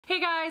Hey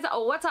guys,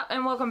 what's up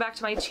and welcome back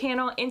to my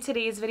channel. In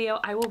today's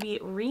video, I will be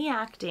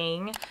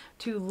reacting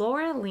to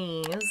Laura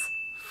Lee's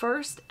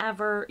first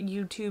ever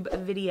YouTube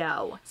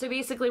video. So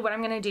basically what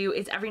I'm gonna do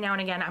is every now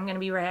and again I'm gonna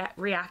be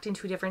reacting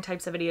to different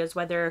types of videos,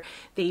 whether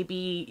they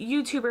be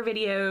YouTuber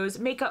videos,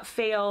 makeup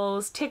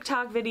fails,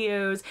 TikTok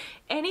videos,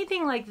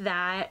 anything like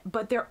that,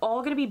 but they're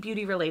all gonna be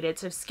beauty related,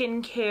 so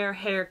skincare,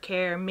 hair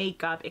care,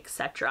 makeup,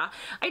 etc.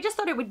 I just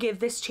thought it would give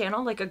this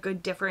channel like a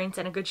good difference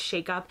and a good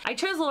shake up. I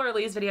chose Laura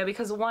Lee's video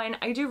because one,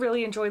 I do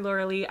really enjoy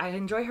Laura Lee, I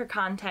enjoy her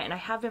content and I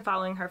have been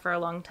following her for a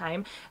long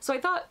time, so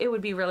I thought it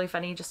would be really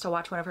funny just to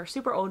watch one of her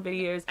super old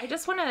videos. I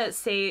just want to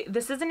say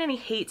this isn't any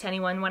hate to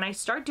anyone. When I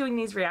start doing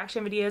these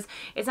reaction videos,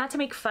 it's not to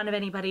make fun of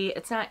anybody.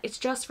 It's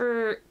just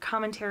for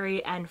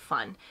commentary and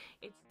fun.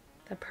 It's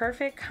the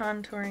perfect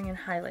contouring and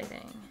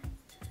highlighting.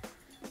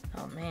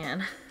 Oh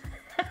man.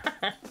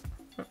 That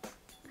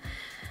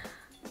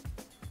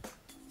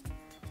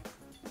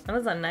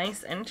was a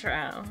nice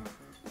intro.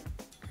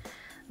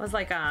 It was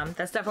like,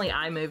 that's definitely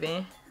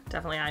iMovie.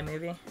 Definitely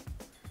iMovie.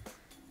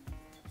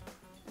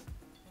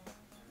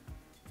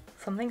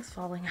 Something's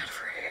falling out of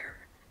her hair.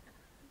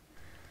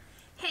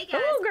 Hey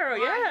guys, oh girl,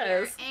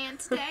 yes. Here, and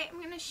today I'm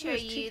going to show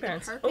you the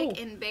perfect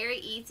and very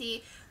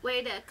easy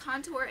way to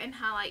contour and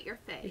highlight your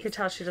face. You can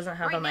tell she doesn't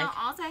have a mic. Right now,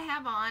 all I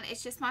have on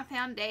is just my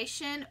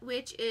foundation,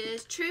 which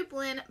is True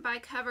Blend by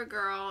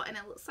CoverGirl, and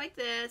it looks like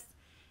this.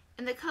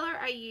 And the color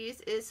I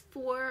use is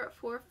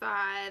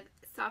 445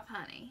 Soft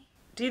Honey.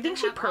 Do you think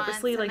she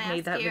purposely like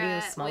made that video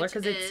smaller?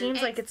 Because it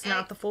seems like it's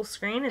not the full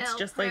screen. It's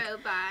just like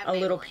a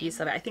little piece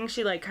of it. I think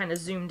she like kind of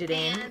zoomed it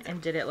in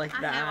and did it like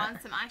that. I have on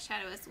some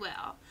eyeshadow as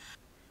well.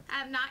 I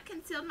have not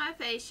concealed my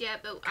face yet,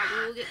 but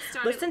I will get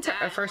started. Listen to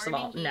her. First of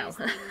all, no.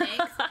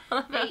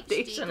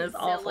 Foundation is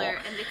awful. And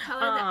the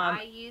color that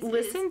I use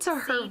listen is to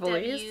her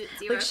voice.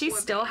 Like she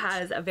still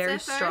has a very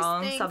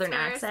strong Southern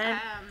accent.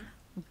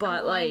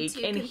 But like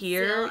in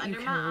here, you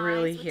can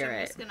really hear it.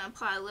 I'm just going to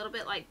apply a little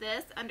bit like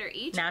this under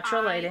each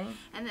natural eye, lighting.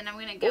 and then I'm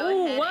going to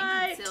go ahead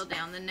and conceal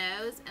down the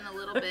nose and a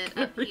little bit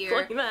up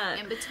here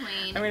in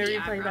between. I'm going to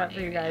replay that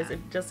for you guys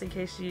just in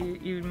case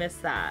you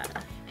missed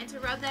that. And to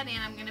rub that in,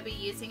 I'm going to be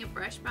using a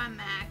brush by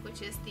MAC,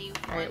 which is the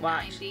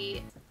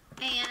 190.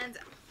 And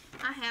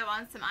I have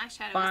on some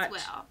eyeshadow as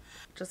well.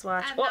 Just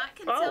watch. I've not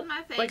concealed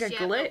my face like a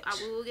yet, glitch.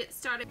 but I will get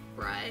started.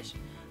 Brush.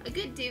 A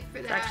good dupe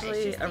for that. It's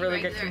actually a really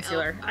good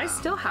concealer. I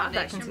still have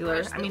that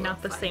concealer. I mean,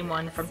 not the same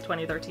one from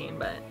 2013,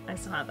 but I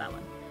still have that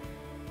one.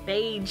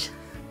 Beige.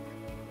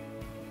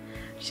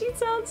 She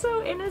sounds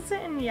so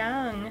innocent and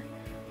young.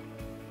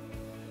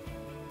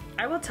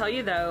 I will tell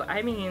you though,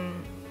 I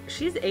mean,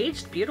 she's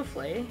aged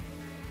beautifully.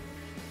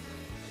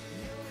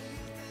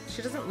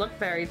 She doesn't look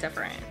very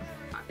different.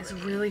 It's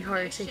really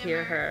hard to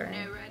hear her.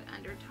 No red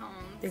undertones.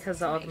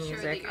 Because of all the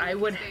music. I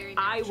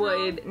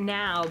would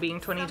now, being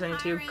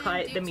 2022,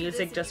 cut the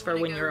music just for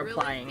when you're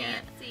applying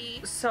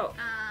it. So,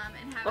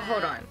 well,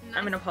 hold on.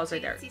 I'm gonna pause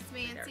right there.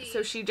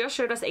 So she just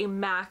showed us a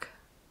MAC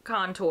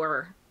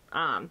contour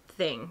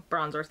thing,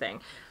 bronzer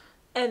thing.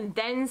 And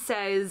then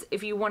says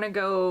if you want to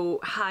go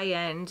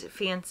high-end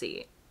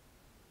fancy.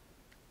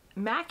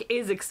 MAC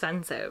is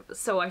expensive,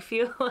 so I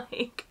feel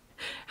like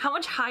how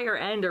much higher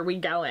end are we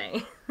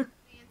going?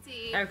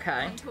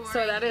 Okay,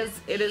 so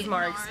it is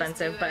more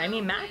expensive, but I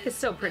mean MAC is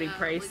still pretty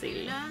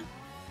pricey.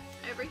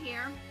 Over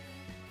here,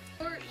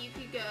 or you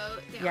could go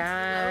down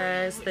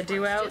yes, the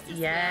duo.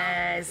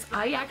 Yes,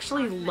 I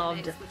actually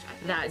loved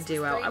that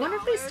duo. I wonder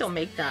if they still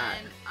make that.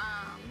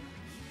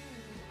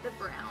 The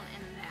brown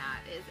in that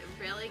is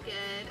a really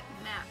good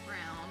matte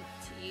brown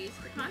to use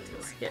for contouring.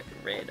 Let's get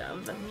rid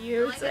of the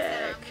music. Like I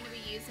said, I'm going to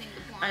be using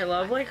the I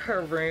love like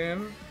her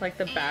room, like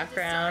the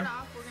background.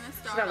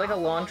 She's got like a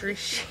laundry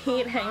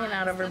sheet hanging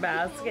out of her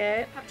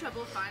basket.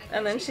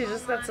 And then she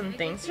just got some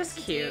things. Just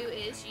cute.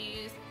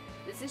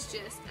 This is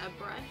just a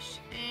brush,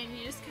 and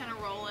you just kind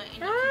of roll it, and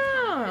you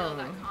can kind of fill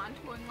that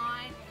contouring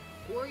line,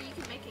 or you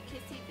can make a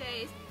kissy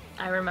face.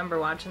 I remember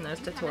watching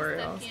those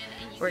tutorials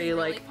where you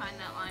like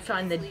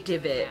find the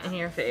divot in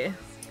your face.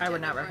 I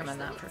would not recommend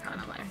that for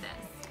contouring.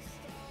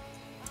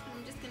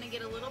 I'm just gonna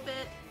get a little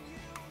bit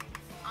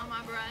on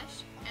my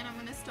brush, and I'm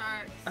gonna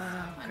start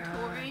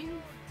contouring.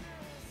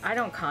 I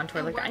don't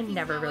contour, like I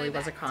never really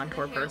was a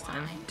contour person,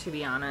 to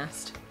be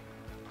honest.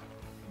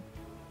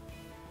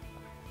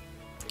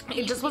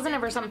 It just wasn't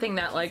ever something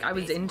that like I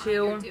was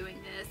into.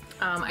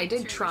 I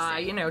did try,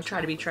 you know, try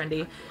to be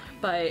trendy,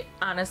 but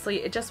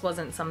honestly it just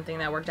wasn't something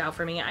that worked out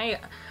for me.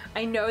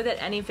 I know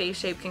that any face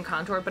shape can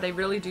contour, but I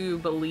really do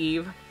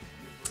believe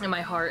in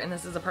my heart, and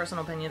this is a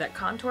personal opinion, that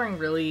contouring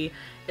really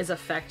is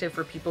effective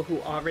for people who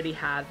already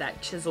have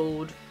that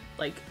chiseled,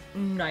 like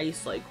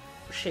nice, like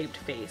shaped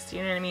face,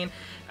 you know what I mean?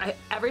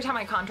 Every time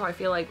I contour I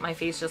feel like my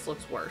face just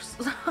looks worse.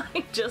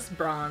 I just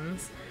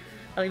bronze.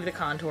 I leave the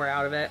contour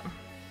out of it.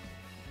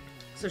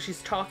 So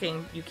she's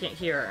talking, you can't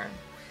hear her,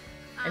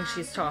 and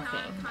she's talking.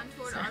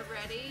 Contoured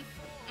already,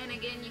 and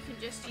again you can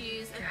just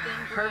use a thin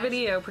brush. Her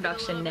video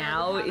production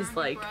now is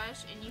like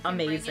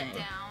amazing.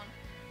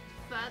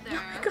 Further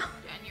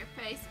down your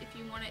face if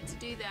you want it to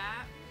do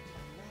that.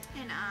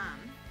 And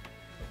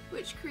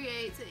which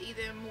creates an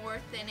even more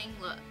thinning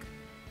look.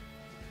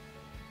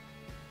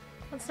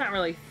 It's not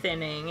really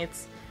thinning,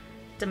 it's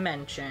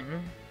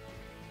dimension.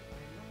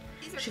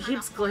 She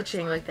keeps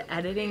glitching, like the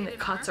editing, the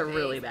cuts are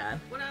really bad.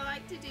 What I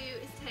like to do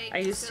is take I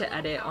used to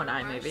edit on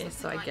iMovie,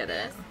 so I get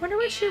it. I wonder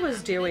what she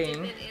was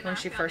doing when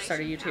she first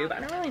started YouTube. I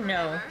don't really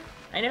know.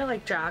 I know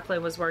like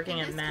Jacqueline was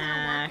working at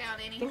MAC.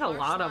 I think a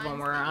lot of them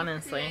were,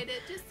 honestly.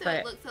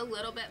 But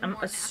I'm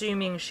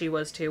assuming she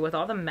was too, with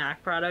all the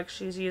MAC products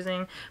she's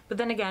using. But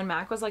then again,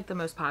 MAC was like the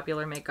most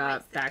popular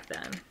makeup back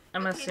then.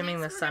 I'm assuming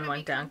the sun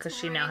went down because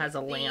she now has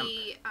a lamp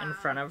in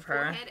front of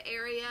her.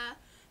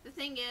 The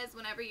thing is,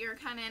 whenever you're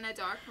kind of in a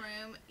dark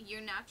room,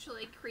 you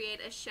naturally create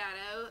a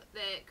shadow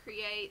that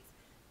creates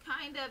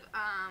kind of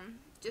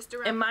just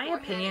around. In my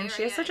opinion,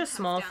 she has such a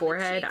small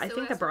forehead. I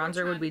think the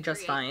bronzer would be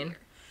just fine.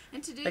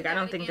 Like, I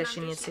don't think that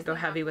she needs to go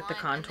heavy with the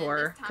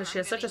contour because she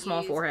has such a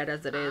small forehead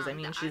as it is. I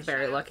mean, she's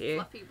very lucky.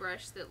 Fluffy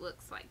brush that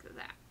looks like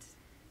that.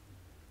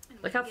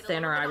 Look how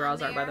thin her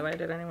eyebrows are, by the way.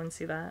 Did anyone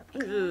see that?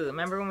 Ooh,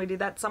 remember when we did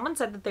that? Someone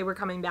said that they were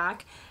coming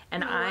back,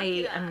 and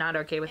I am not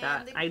okay with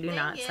that. I do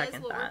not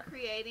second that. What we're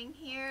creating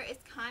here is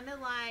kind of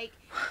like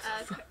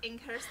in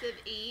cursive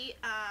E.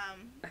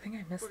 I think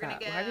I missed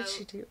that.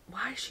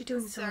 Why is she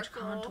doing so much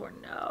contour?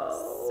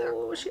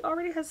 No, she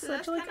already has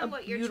such like a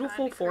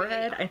beautiful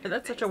forehead. I know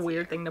that's such a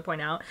weird thing to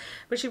point out,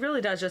 but she really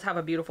does just have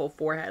a beautiful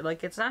forehead.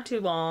 Like, it's not too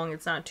long,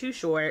 it's not too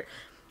short.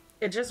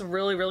 It's just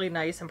really, really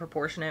nice and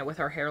proportionate with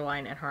her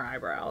hairline and her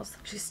eyebrows.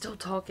 She's still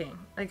talking.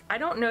 Like, I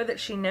don't know that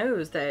she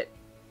knows that.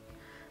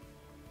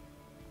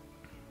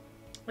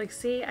 Like,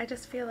 see, I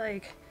just feel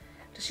like,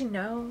 does she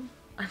know?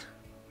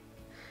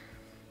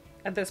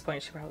 At this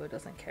point, she probably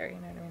doesn't care, you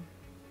know what I mean?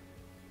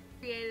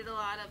 Created a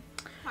lot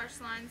of harsh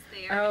lines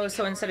there. Oh,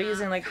 so instead of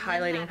using like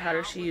highlighting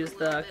powder, she used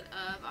the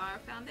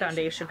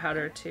foundation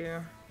powder too.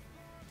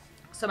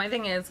 So my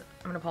thing is,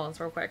 I'm gonna pause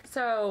real quick.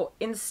 So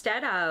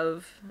instead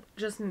of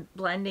just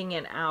blending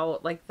it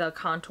out, like the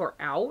contour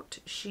out,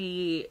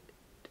 she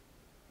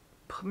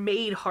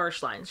made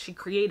harsh lines. She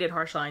created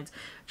harsh lines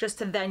just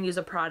to then use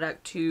a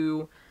product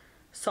to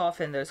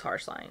soften those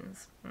harsh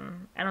lines.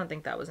 I don't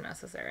think that was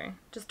necessary.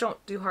 Just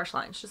don't do harsh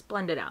lines. Just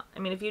blend it out. I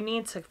mean, if you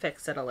need to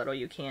fix it a little,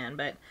 you can,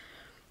 but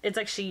it's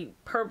like she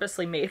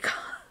purposely made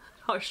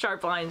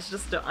sharp lines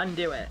just to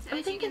undo it.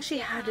 I'm thinking she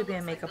had to be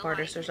a makeup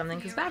artist or something,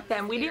 because back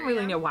then we didn't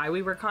really know why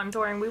we were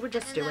contouring. We were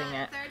just doing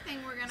it.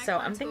 So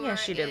I'm thinking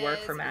she did work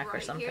for MAC or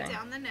something.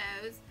 Down the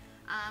nose.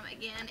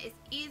 Again, it's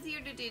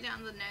easier to do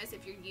down the nose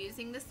if you're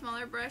using the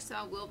smaller brush, so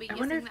I will be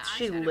using the eyeshadow brush. I wonder if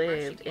she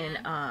lived in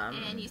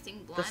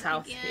the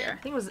South here.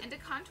 I think it was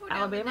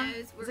Alabama.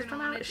 Is it from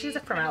Alabama? She's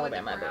from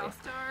Alabama, I believe.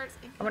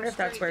 I wonder if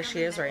that's where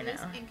she is right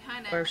now,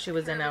 or if she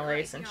was in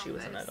LA since she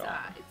was an adult.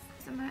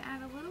 So I'm gonna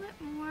add a little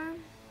bit more.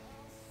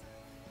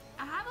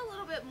 I have a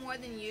little bit more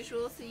than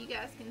usual so you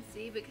guys can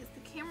see, because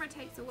the camera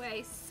takes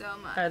away so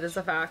much. That is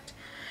a fact.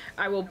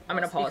 I'm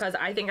gonna pause because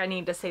I think I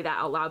need to say that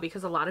out loud,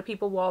 because a lot of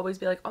people will always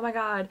be like, oh my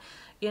god,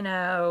 you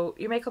know,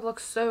 your makeup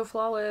looks so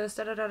flawless,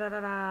 da da da da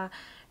da da.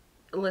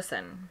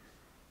 Listen,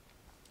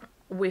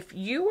 if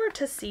you were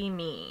to see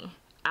me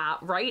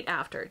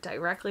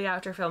directly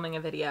after filming a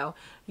video,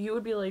 you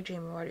would be like,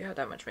 Jamie, why do you have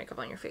that much makeup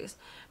on your face?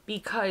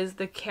 Because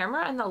the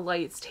camera and the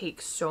lights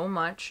take so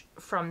much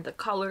from the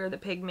color, the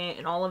pigment,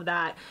 and all of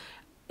that,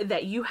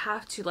 that you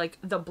have to, like,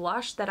 the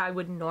blush that I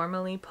would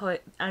normally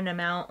put an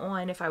amount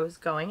on if I was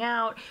going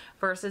out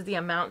versus the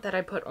amount that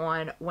I put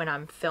on when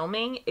I'm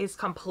filming is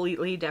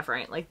completely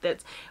different. Like,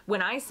 that's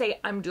when I say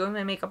I'm doing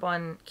my makeup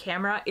on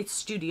camera, it's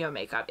studio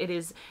makeup. It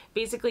is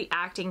basically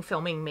acting,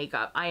 filming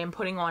makeup. I am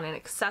putting on an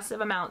excessive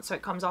amount so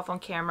it comes off on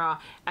camera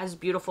as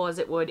beautiful as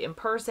it would in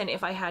person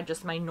if I had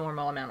just my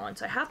normal amount on.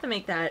 So I have to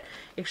make that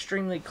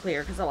extremely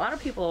clear, because a lot of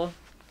people,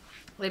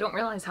 they don't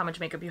realize how much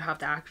makeup you have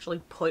to actually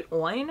put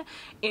on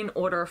in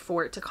order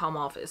for it to come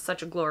off as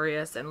such a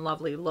glorious and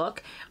lovely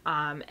look.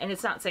 And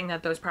it's not saying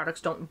that those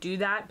products don't do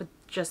that, but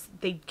just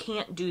they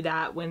can't do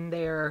that when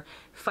they're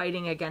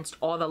fighting against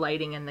all the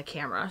lighting and the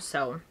camera.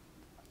 So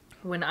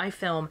when I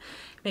film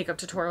makeup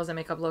tutorials and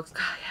makeup looks,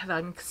 God, I have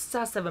an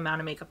excessive amount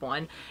of makeup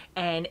on,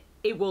 and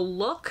it will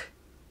look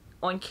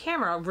on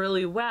camera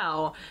really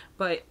well,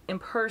 but in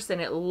person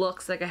it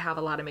looks like I have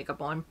a lot of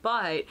makeup on.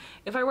 But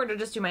if I were to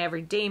just do my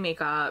everyday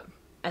makeup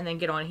and then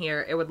get on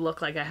here, it would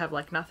look like I have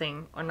like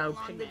nothing or no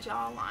pigment. The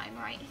jawline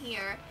right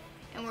here,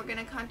 and we're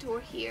gonna contour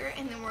here,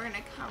 and then we're gonna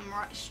come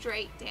right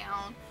straight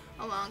down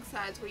along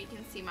sides where you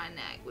can see my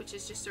neck, which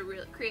is just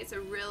creates a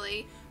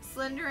really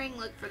slendering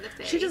look for the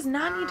face. She does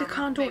not need to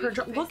contour her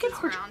jaw. Look at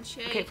her.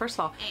 Okay, first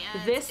of all,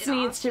 this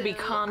needs to be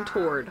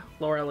contoured,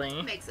 Laura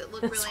Lee. Makes it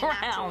look really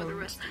natural with the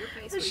rest of your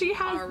face. She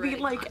has the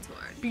like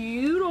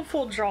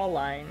beautiful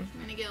jawline. I'm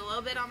gonna get a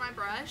little bit on my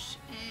brush,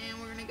 and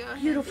we're gonna go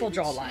ahead. Beautiful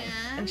jawline,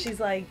 and she's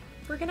like,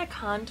 we're gonna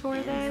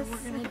contour this.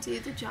 We're gonna do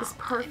the jawline. This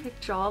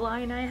perfect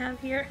jawline I have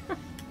here.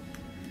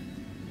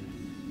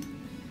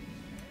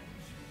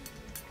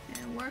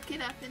 And work it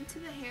up into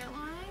the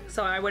hairline.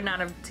 So I would not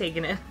have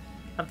taken it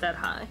up that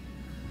high.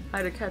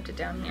 I'd have kept it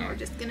down here. We're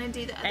just gonna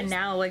do the other And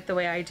now, like the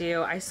way I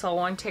do, I saw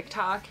on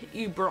TikTok,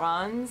 you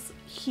bronze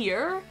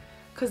here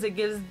because it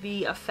gives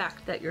the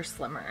effect that you're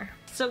slimmer.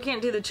 Still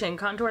can't do the chin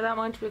contour that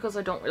much because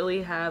I don't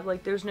really have,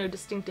 like, there's no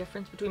distinct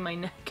difference between my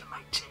neck and my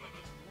chin.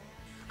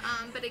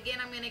 But again,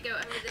 I'm gonna go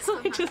over this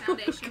with my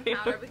foundation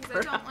powder because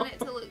I don't want it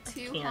to look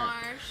too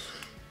harsh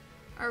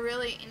or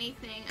really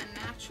anything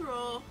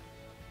unnatural.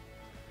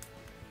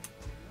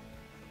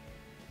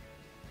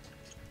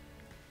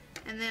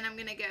 And then I'm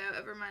gonna go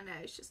over my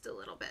nose just a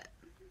little bit.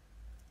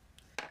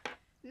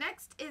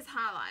 Next is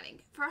highlighting.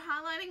 For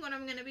highlighting, what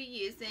I'm gonna be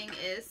using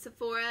is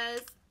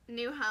Sephora's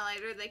new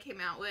highlighter they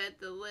came out with.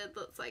 The lid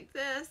looks like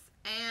this,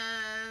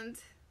 and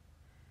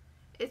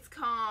it's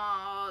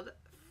called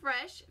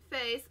Fresh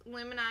Face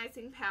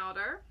Luminizing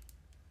Powder.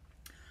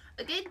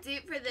 A good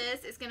dupe for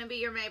this is going to be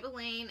your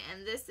Maybelline,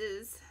 and this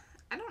is,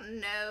 I don't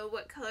know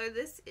what color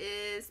this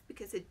is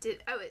because it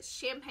did, oh, it's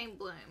Champagne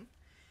Bloom,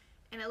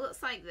 and it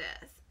looks like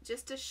this,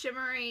 just a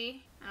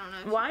shimmery, I don't know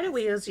if Why do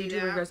we as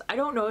YouTubers, I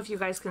don't know if you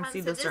guys can see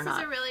this or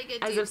not, is a really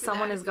good as dupe if for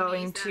someone that. is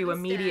going to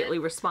immediately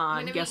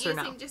respond yes or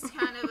no. I'm just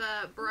kind of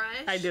a brush.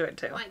 I do it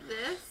too. Like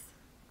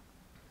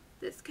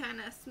this kind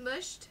of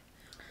smushed.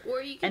 Or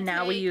you can and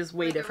now we use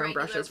way like different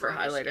brushes for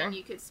highlighter. And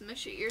you could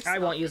smush it yourself. I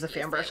won't use a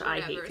fan brush.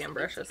 I hate fan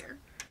brushes.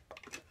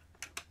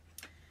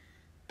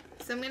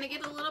 So I'm going to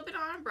get a little bit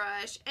on a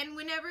brush. And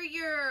whenever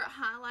you're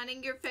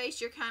highlighting your face,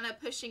 you're kind of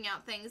pushing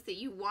out things that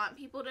you want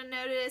people to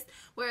notice.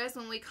 Whereas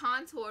when we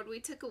contoured,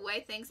 we took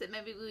away things that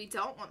maybe we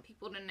don't want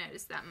people to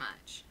notice that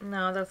much.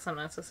 No, that's not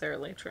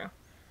necessarily true.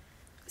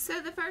 So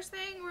the first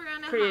thing we're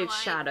going to create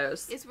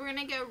shadows. Is we're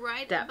going to go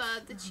right Depth.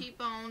 above the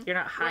cheekbone. You're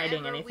not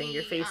hiding anything.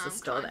 Your face is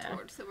still there.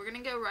 So we're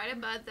going to go right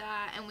above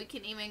that, and we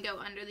can even go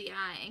under the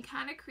eye and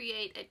kind of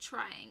create a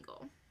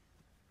triangle.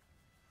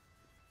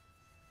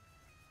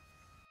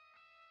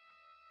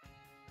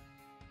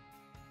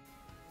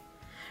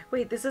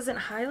 Wait, this isn't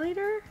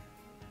highlighter?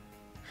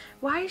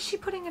 Why is she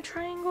putting a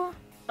triangle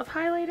of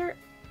highlighter?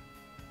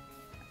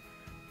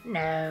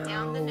 No.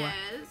 Down the nose.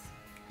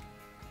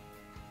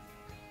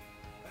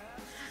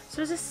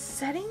 So is this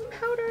setting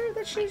powder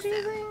that she's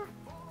using?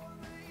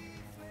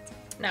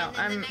 No,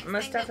 I'm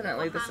most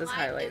definitely this is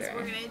highlighter.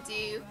 We're gonna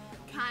do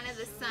kind of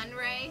the sun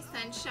ray,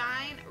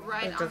 sunshine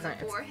right on the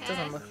forehead. It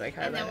doesn't look like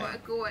highlighter. And then we're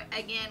going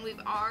again.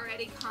 We've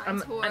already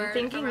contoured. I'm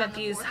thinking that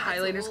these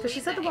highlighters, because she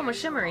said the one was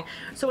shimmery.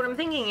 So what I'm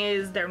thinking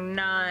is they're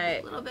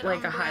not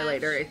like a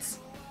highlighter. It's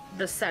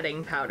the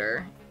setting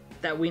powder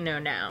that we know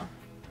now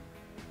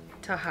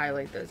to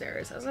highlight those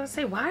areas. I was gonna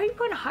say, why are you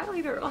putting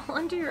highlighter all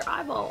under your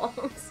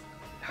eyeballs?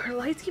 Her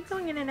lights keep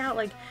going in and out.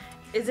 Like,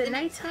 is it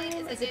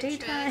nighttime? Is it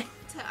daytime?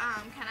 To,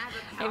 kind of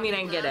have a I mean,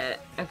 I get it.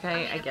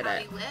 Okay, I get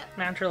it.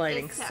 Natural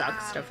lighting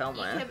sucks to film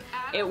with.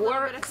 It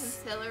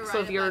works. So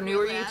if you're a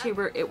newer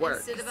YouTuber, it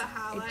works. It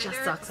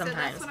just sucks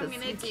sometimes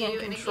because you can't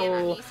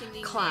control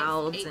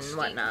clouds and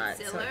whatnot.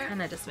 So it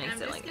kind of just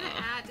makes it like. I'm just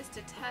gonna add just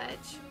a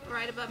touch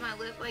right above my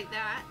lip like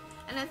that.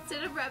 And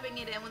instead of rubbing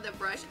it in with a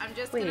brush, I'm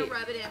just gonna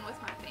rub it in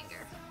with my finger.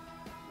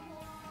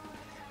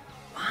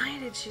 Why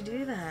did she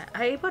do that?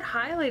 I put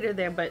highlighter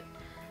there, but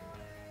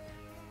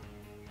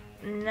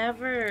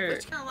never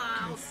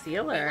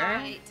concealer.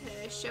 Light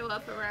to show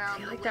up around. I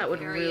feel like that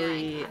would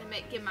really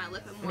give my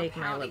lip a more make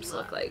my lips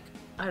look like,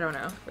 I don't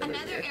know. Really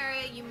Another weird.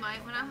 area you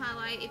might want to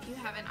highlight if you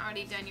haven't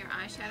already done your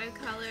eyeshadow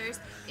colors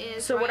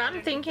is. So what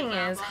I'm thinking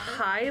is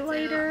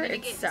highlighter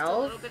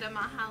itself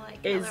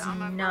is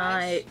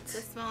not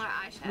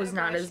was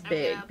not as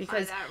big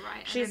because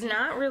she's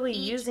not really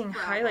using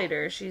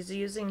highlighter. She's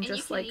using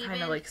just like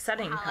kind of like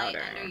setting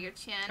powder,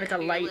 like a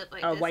light,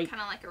 a white,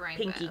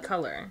 pinky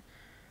color.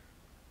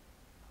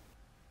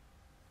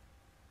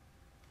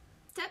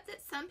 Step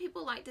that some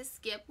people like to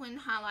skip when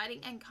highlighting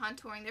and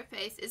contouring their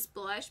face is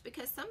blush,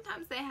 because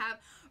sometimes they have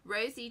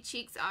rosy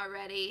cheeks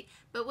already,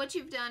 but what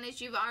you've done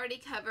is you've already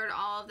covered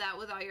all of that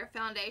with all your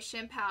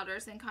foundation,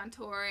 powders, and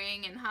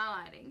contouring and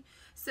highlighting.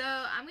 So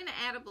I'm going to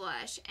add a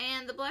blush,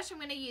 and the blush I'm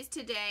going to use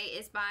today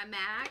is by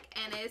MAC,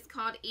 and it's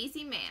called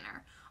Easy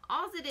Manner.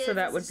 All it is, so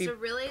that would be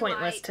really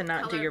pointless to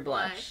not do your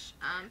blush.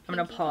 I'm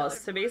going to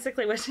pause. So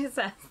basically what she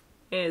says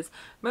is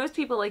most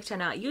people like to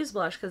not use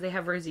blush because they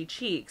have rosy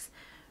cheeks.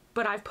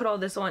 But I've put all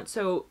this on,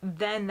 so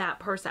then that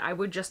person, I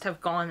would just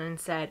have gone and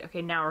said,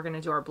 okay, now we're going to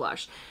do our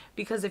blush.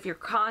 Because if you're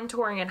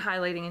contouring and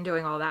highlighting and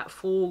doing all that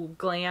full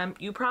glam,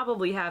 you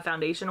probably have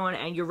foundation on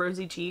and your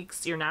rosy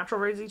cheeks, your natural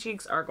rosy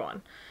cheeks are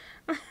gone.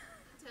 To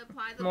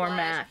apply the More blush,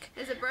 MAC.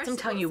 I'm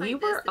telling you, we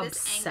were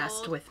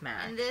obsessed with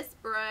MAC. And this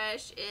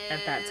brush is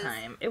at that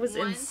time. It was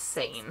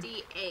insane.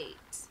 168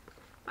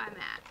 by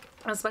MAC.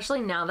 Especially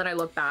now that I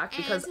look back,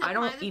 because I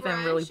don't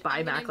even really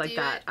buy MAC like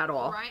that at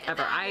all,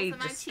 ever. I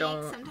just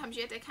don't. Sometimes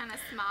you have to kind of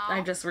smile.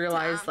 I just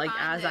realized, like,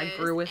 as I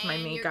grew with my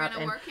makeup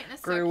and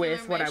grew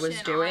with what I was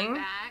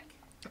doing,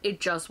 it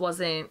just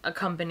wasn't a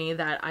company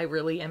that I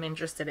really am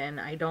interested in.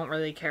 I don't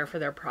really care for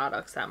their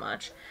products that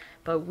much.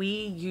 but we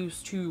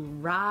used to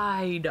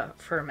ride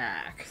for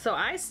MAC. So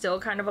I still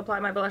kind of apply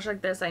my blush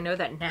like this. I know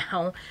that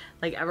now,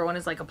 like, everyone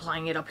is like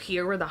applying it up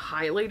here where the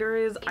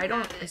highlighter is.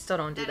 I still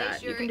don't do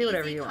that. You can do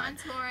whatever you want.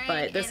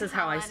 But this is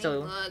how I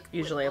still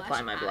usually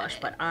apply my blush,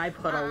 but I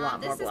put a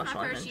lot more blush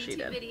on than she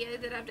did.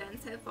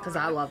 Because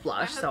I love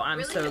blush, so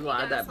I'm so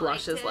glad that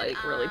blush is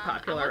like really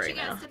popular right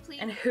now.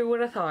 And who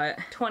would have thought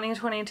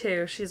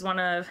 2022, she's one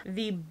of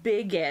the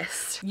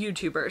biggest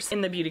YouTubers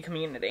in the beauty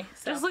community.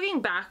 So just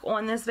looking back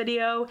on this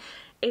video,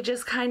 it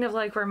just kind of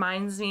like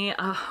reminds me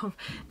of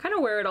kind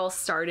of where it all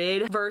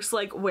started versus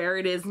like where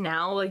it is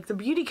now. Like the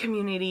beauty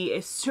community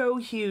is so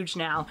huge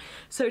now.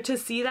 So to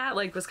see that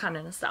like was kind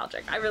of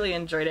nostalgic. I really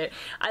enjoyed it.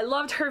 I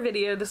loved her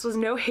video. This was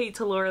no hate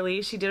to Laura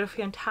Lee. She did a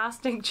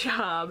fantastic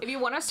job. If you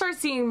want to start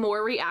seeing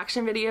more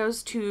reaction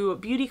videos to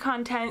beauty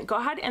content, go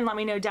ahead and let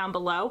me know down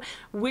below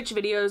which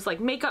videos, like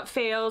makeup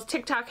fails,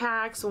 TikTok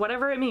hacks,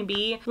 whatever it may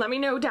be. Let me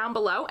know down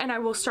below and I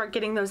will start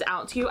getting those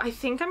out to you. I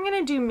think I'm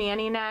gonna do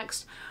Manny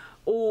next,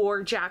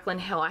 or Jaclyn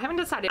Hill. I haven't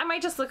decided. I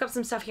might just look up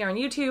some stuff here on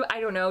YouTube.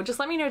 I don't know. Just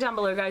let me know down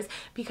below, guys,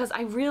 because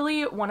I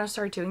really want to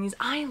start doing these.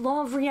 I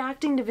love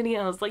reacting to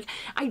videos. Like,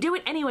 I do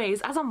it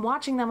anyways. As I'm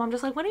watching them, I'm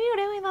just like, what are you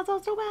doing? That's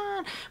all so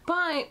bad.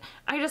 But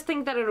I just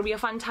think that it'll be a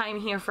fun time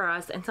here for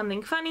us and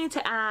something funny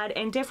to add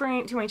and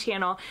different to my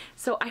channel.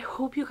 So I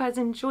hope you guys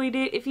enjoyed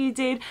it. If you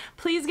did,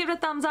 please give it a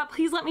thumbs up.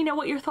 Please let me know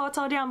what your thoughts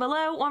are down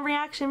below on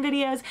reaction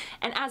videos.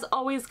 And as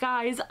always,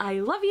 guys, I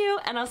love you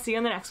and I'll see you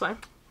in the next one.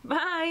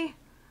 Bye.